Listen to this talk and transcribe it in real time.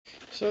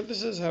So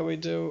this is how we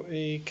do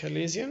a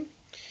chalazion.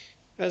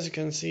 As you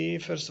can see,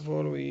 first of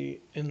all, we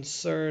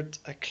insert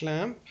a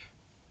clamp,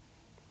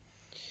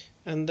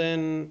 and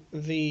then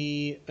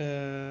the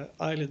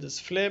eyelid is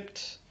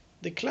flipped.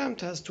 The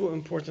clamp has two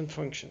important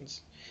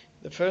functions.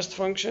 The first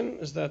function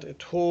is that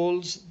it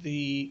holds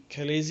the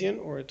chalazion,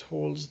 or it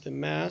holds the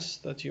mass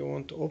that you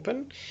want to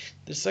open.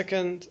 The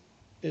second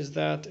is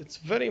that it's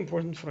very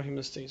important for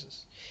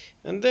hemostasis.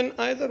 And then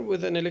either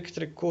with an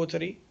electric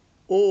cautery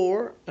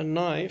or a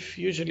knife,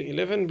 usually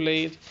 11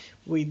 blade,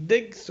 we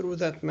dig through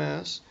that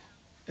mass,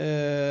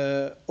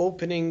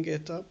 opening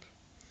it up,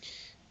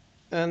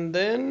 and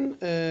then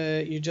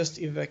you just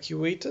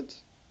evacuate it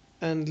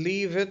and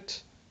leave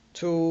it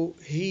to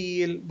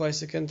heal by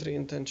secondary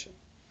intention.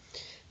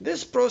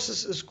 This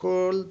process is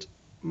called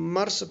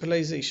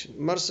marsupialization.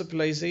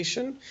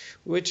 Marsupialization,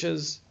 which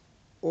is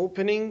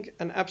opening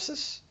an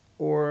abscess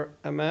or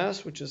a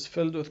mass which is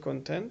filled with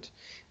content,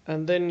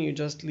 and then you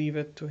just leave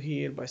it to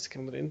heal by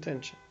secondary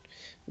intention.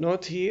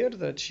 Note here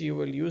that she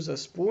will use a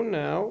spoon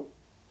now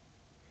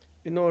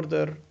in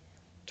order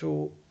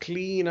to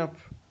clean up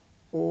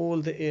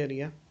all the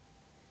area.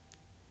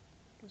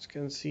 As you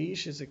can see,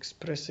 she's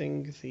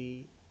expressing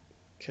the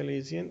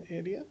chalazion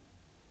area.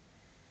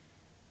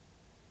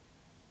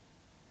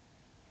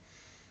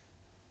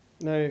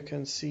 Now you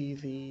can see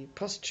the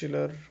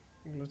pustular,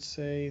 let's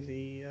say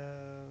the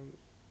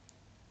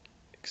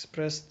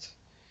expressed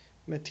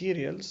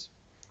materials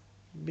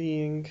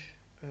being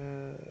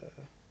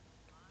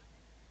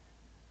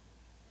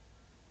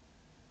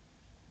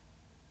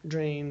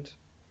drained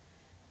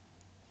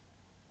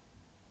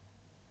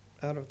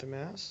out of the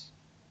mass.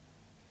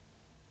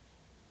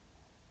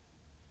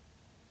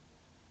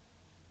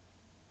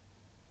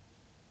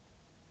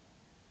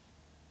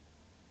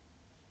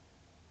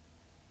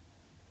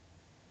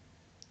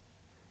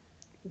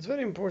 It's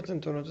very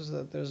important to notice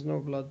that there's no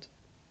blood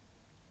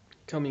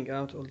coming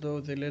out, although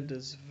the lid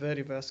is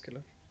very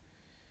vascular.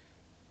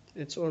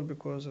 It's all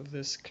because of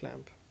this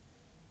clamp.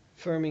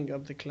 Firming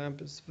up the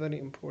clamp is very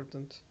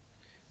important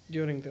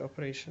during the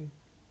operation.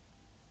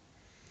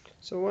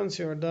 So once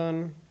you're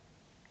done,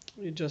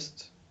 you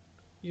just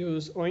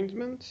use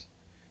ointment,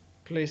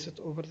 place it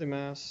over the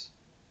mass,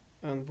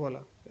 and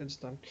voila, it's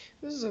done.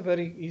 This is a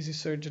very easy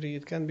surgery.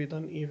 It can be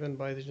done even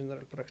by the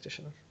general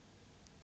practitioner.